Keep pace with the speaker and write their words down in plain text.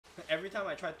every time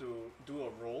I tried to do a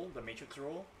roll, the matrix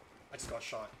roll, I just got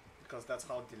shot because that's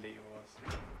how delayed it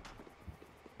was.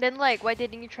 Then like, why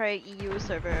didn't you try EU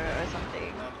server or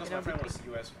something? Because You know, my friend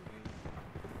between... was US only.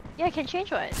 Yeah, I can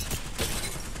change one.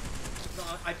 No,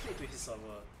 I played to his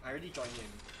server. I already joined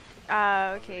in. Ah,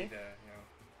 I was already okay. there,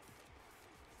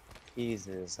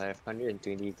 Jesus, I have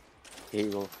 120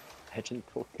 Halo Legend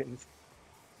tokens.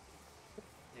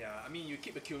 yeah. I mean, you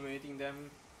keep accumulating them.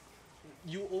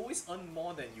 You always earn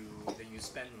more than you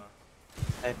spend, ma.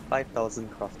 I have 5,000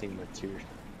 crafting material.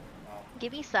 Wow.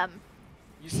 Give me some.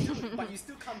 But you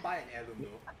still can't buy an heirloom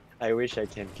though. I wish I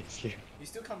can give you. You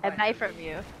still can't I buy an buy heirloom. from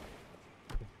you.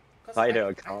 Buy the I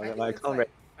account. think My it's account like,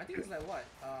 I think it's like what?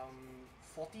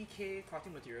 40k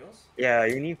crafting materials? Yeah,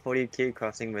 you need 40k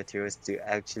crafting materials to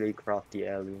actually craft the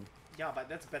heirloom. Yeah, but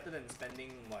that's better than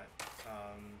spending what?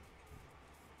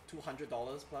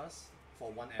 $200 plus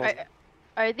for one Are, heirloom.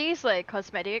 are these like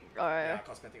cosmetic or? Yeah,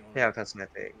 cosmetic only. Yeah,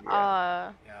 cosmetic.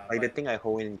 Yeah. Yeah, Like the but thing I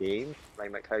hold in game,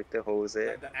 like my character holds it.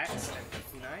 like the axe and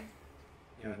the kunai.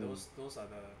 Yeah, those are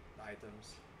the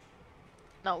items.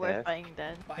 Not worth Yeah. buying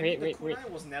then. But I mean, the kunai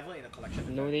was never in a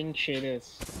collection. Loading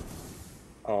shaders.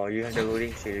 Oh, you have the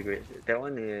loading shader grid. That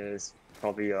one is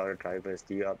probably your drivers.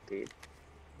 Do you update?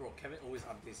 Bro, Kevin always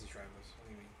updates his drivers. What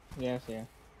do you mean? Yes, yeah.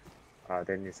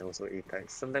 Then it's also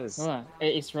Apex. Sometimes. No lah,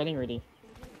 it's running already.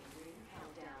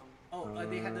 Oh,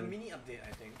 they had a mini update,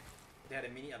 I think. They had a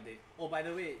mini update. Oh, by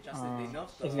the way, Justin, they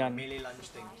nerfed it's the done. melee lunge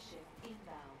thing.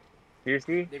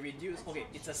 Seriously? They reduced. Okay,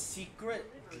 it's a secret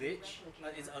glitch. No,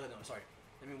 sorry.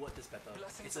 Let me word this better.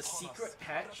 It's a secret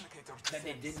patch that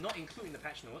they did not include in the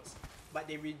patch notes, but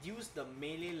they reduced the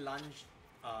melee lunge.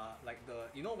 Like the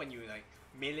when you like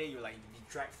melee, you like be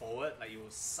dragged forward, like you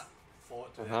suck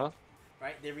forward to them.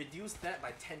 Right? They reduced that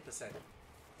by 10%.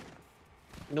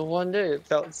 No wonder it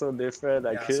felt so different.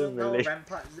 I couldn't so now really.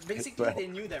 Rampart. Basically, they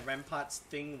knew that Rampart's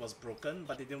thing was broken,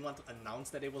 but they didn't want to announce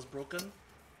that it was broken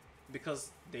because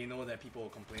they know that people will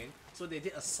complain. So they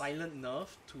did a silent nerf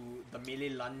to the melee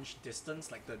lunge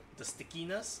distance, like the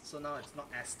stickiness. So now it's not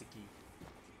as sticky.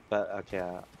 But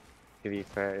okay, to be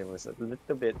fair, it was a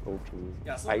little bit OP.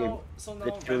 Yeah. So now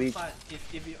literally... Rampart,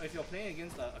 if you're playing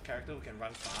against a character who can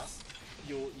run fast,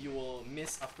 you will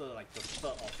miss after like the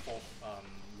third or fourth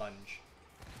lunge.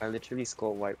 I literally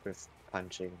scored wipe with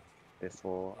punching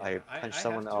before. Yeah, I punched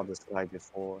someone out of the sky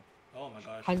before. Oh my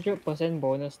gosh. 100%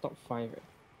 bonus top 5.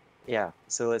 Yeah,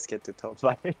 so let's get to top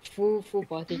 5. Full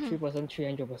party 3%,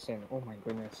 300%. Oh my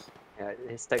goodness. Yeah,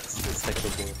 it's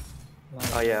stackable.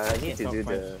 Nice. Oh yeah, I need to Top do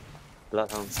 5. the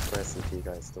Bloodhounds quest if you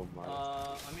guys don't mind.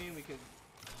 I mean we could.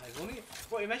 It's only.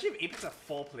 Bro, imagine if Apex a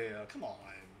 4-player. Come on.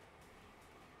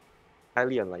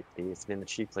 Highly unlikely. It's been a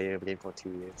 3-player game for 2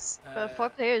 years. But 4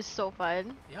 players is so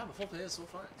fun. Yeah, but 4 players is so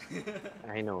fun.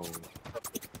 I know.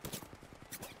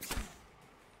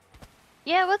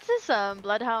 Yeah, what's this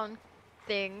Bloodhound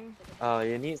thing?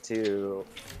 You need to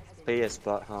play as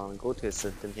Bloodhound, go to a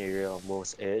certain area of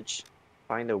Most Edge,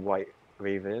 find a white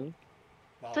raven.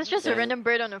 Wow. So it's just a random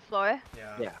bird on the floor?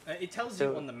 Yeah. It tells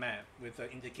you on the map with an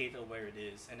indicator where it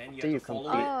is, and then you have to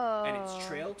follow it, and it's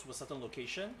trailed to a certain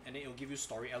location, and then it'll give you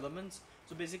story elements.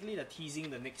 So basically, they're teasing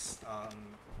the next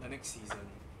season,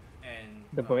 and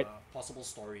the bird. Possible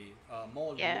story,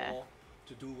 more lore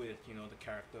to do with the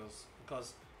characters.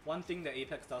 Because one thing that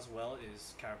Apex does well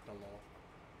is character lore.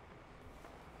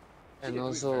 And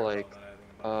also like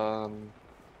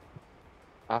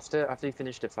after you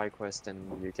finish the 5 quests, then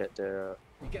you get the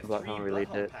Bloodhound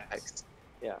related packs.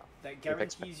 Yeah. That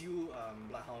guarantees you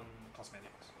Bloodhound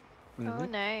cosmetics. Oh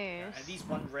nice. At least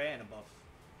 1 rare and above.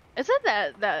 Is it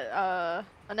that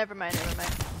oh, never mind.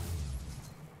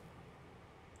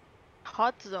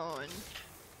 Hot zone.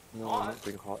 No, I'm not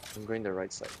going hot. I'm going the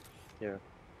right side. Yeah.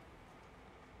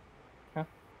 Huh?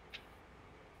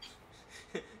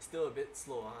 Still a bit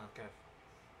slow, huh, Kev?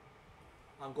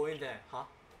 I'm going there, huh?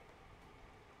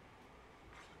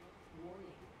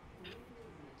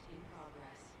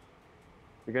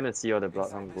 You're gonna see all the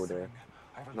Bloodhound go there.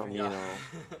 Not me now.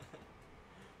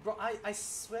 Bro, I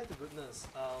swear to goodness,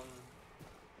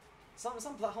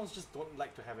 some Bloodhounds just don't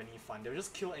like to have any fun. They'll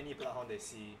just kill any Bloodhound they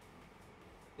see.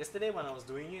 Yesterday when I was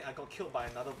doing it, I got killed by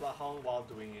another Bloodhound while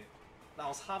doing it. I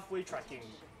was halfway tracking.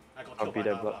 I got killed by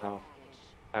another Bloodhound.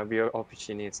 I'll be your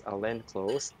opportunist. I'll land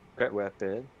close, grab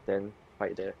weapon, then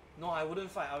fight there. No, I wouldn't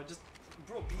fight. I would just...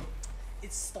 Bro,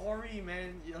 it's story,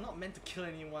 man. You're not meant to kill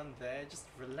anyone there. Just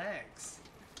relax.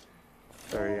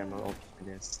 Sorry, I'm an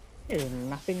opportunist. There's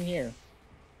nothing here.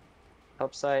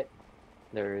 Top side,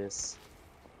 there is.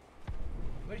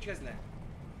 Where did you guys land?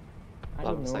 I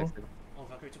don't know. Siphon. Oh,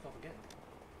 Valkyrie took off again.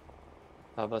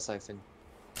 Lava Siphon.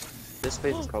 This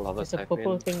place is called Lava There's a purple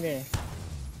Siphon. thing there.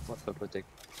 What purple thing?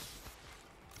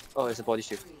 Oh, it's a body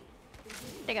shield.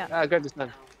 Take out. Ah, grab this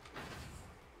man.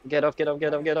 Get off, get off,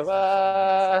 get off, get off.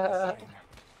 Ah!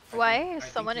 Why? I Is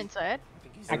think someone he- inside? I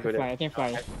think he's I dead. can fly, I can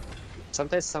fly.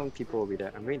 Sometimes some people will be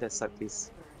there. I'm reading that side,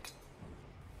 please.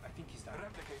 I think he's dying.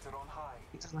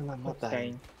 No, I'm not It's dying.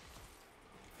 dying.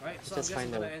 Right, so I Just guess I'm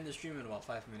find gonna out. end the stream in about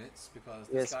 5 minutes because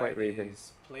Yes, this guy White Raven.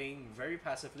 is playing very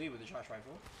passively with the charge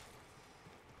rifle.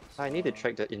 I need to So,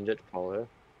 track the injured prowler.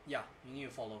 Yeah, you need to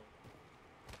follow.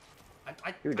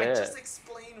 I You just there.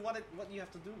 explained what you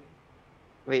have to do.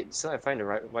 Wait, so I find the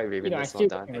right White Raven know, I that's still not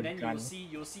don't done. And a then gun.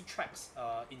 you'll see tracks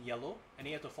in yellow, and then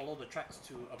you have to follow the tracks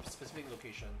to a specific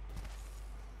location.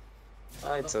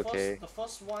 Ah, it's the okay. the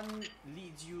first one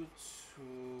leads you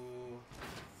to.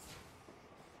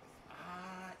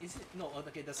 Is it no?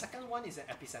 Okay, the second one is at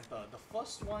epicenter. The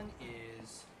first one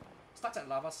is starts at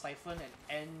Lava Siphon and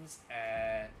ends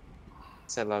at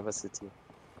It's at Lava City.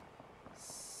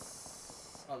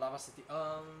 Lava City.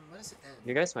 Where does it end?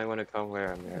 You guys might want to come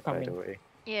where I'm at, by the Coming. way.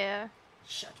 Yeah.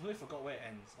 Shit, I totally forgot where it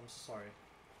ends. I'm so sorry.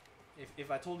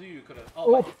 If I told you, you could have.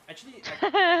 Oh. But actually, you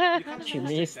can't just She go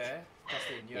straight missed. there,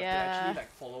 Justin. You have to Yeah. actually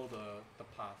like follow the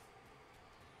path.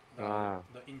 Ah.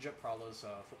 The injured prowler's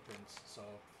footprints. So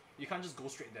you can't just go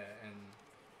straight there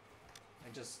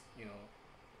and just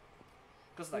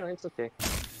because like No, it's okay.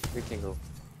 We can go.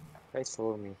 Guys,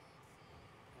 follow me.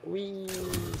 Wee.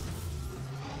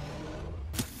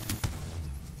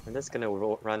 I'm just gonna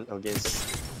run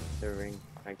against the ring,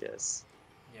 I guess.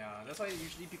 yeah, that's why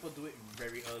usually people do it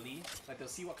very early. Like they'll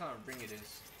see what kind of ring it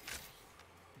is.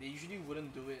 They usually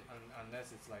wouldn't do it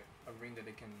unless it's like a ring that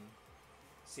they can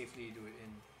safely do it in.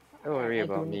 Don't worry I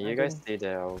about don't- me. I You guys don't- stay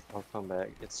there. I'll come back.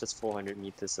 It's just 400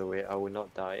 meters away. I will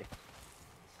not die.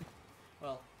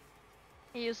 Well,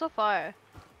 You're so far.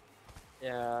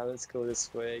 Yeah, let's go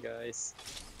this way, guys.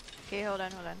 Okay, hold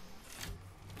on, hold on.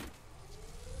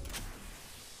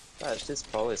 Gosh, this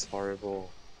prowler is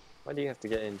horrible. Why do you have to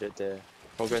get injured there?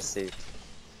 Progress saved.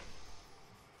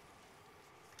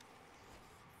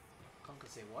 Conker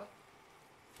say what?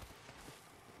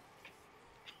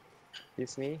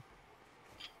 Excuse me?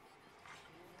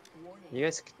 You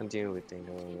guys can continue with thing,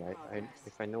 don't worry.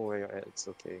 If I know where you're at, it's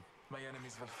okay.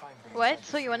 What?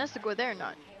 So you want us to go there or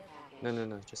not? No,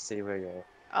 just say where you're at.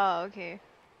 Oh, okay.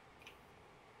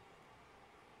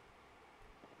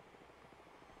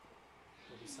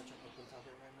 Will be such an open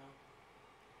target right now.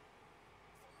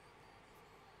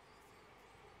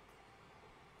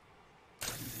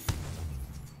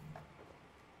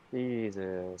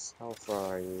 Jesus, how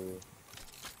far are you?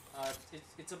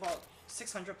 It's about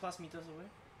 600 plus meters away.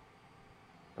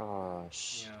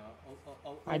 Gosh.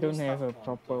 Yeah. I don't almost have a up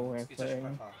on proper the- It's actually quite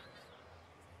weapon. far.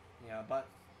 Yeah, but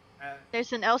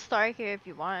There's an L star here if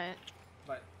you want.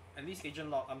 at least Agent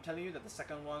Lock, I'm telling you that the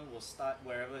second one will start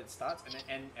wherever it starts and then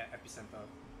end at epicenter.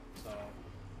 So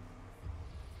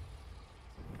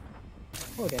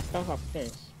Oh, there's stuff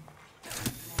upstairs.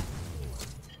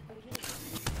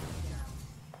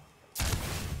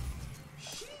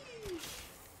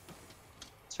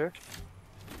 Sure?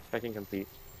 Tracking complete.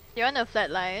 Do you want a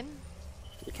flatline,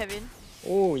 Kevin?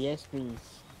 Oh, yes, please.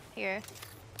 Here.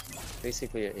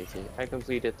 Basically at 80. I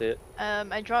completed it.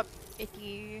 I dropped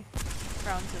 80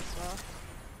 rounds as well.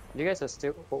 You guys are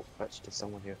still. Oh, gosh, there's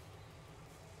someone here.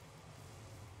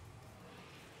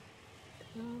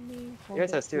 You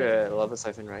guys are still at Lava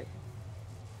Siphon, right?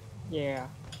 Yeah.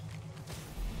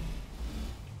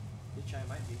 which I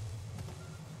might be.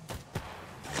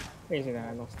 Where is it?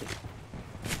 I lost it.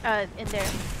 In there.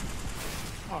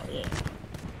 Oh, yeah.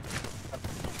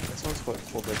 This one's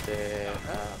over there. I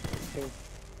think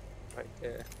right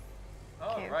there.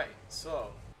 Okay. Alright, so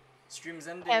stream's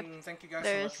ending. Yep, Thank you guys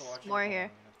so much for there's watching. more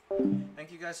here.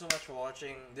 Thank you guys so much for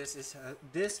watching. This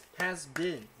has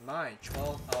been my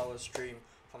 12-hour stream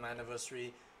for my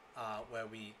anniversary, where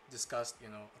we discussed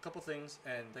a couple things,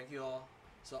 and thank you all.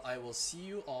 So I will see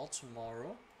you all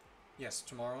tomorrow. Yes,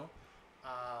 tomorrow.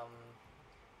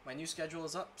 My new schedule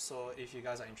is up, so if you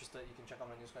guys are interested, you can check out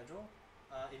my new schedule.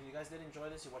 If you guys did enjoy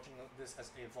this, you're watching this as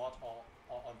a VOD or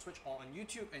on Twitch or on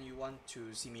YouTube, and you want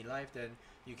to see me live, then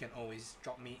you can always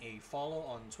drop me a follow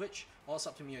on Twitch or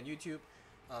sub to me on YouTube.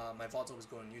 My VODs always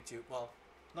go on YouTube. Well,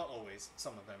 not always,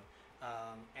 some of them.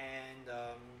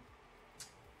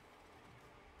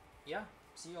 Yeah,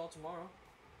 see you all tomorrow.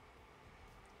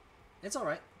 It's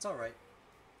alright, it's alright.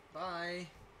 Bye.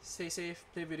 Stay safe,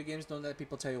 play video games, don't let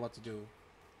people tell you what to do.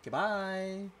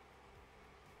 Goodbye.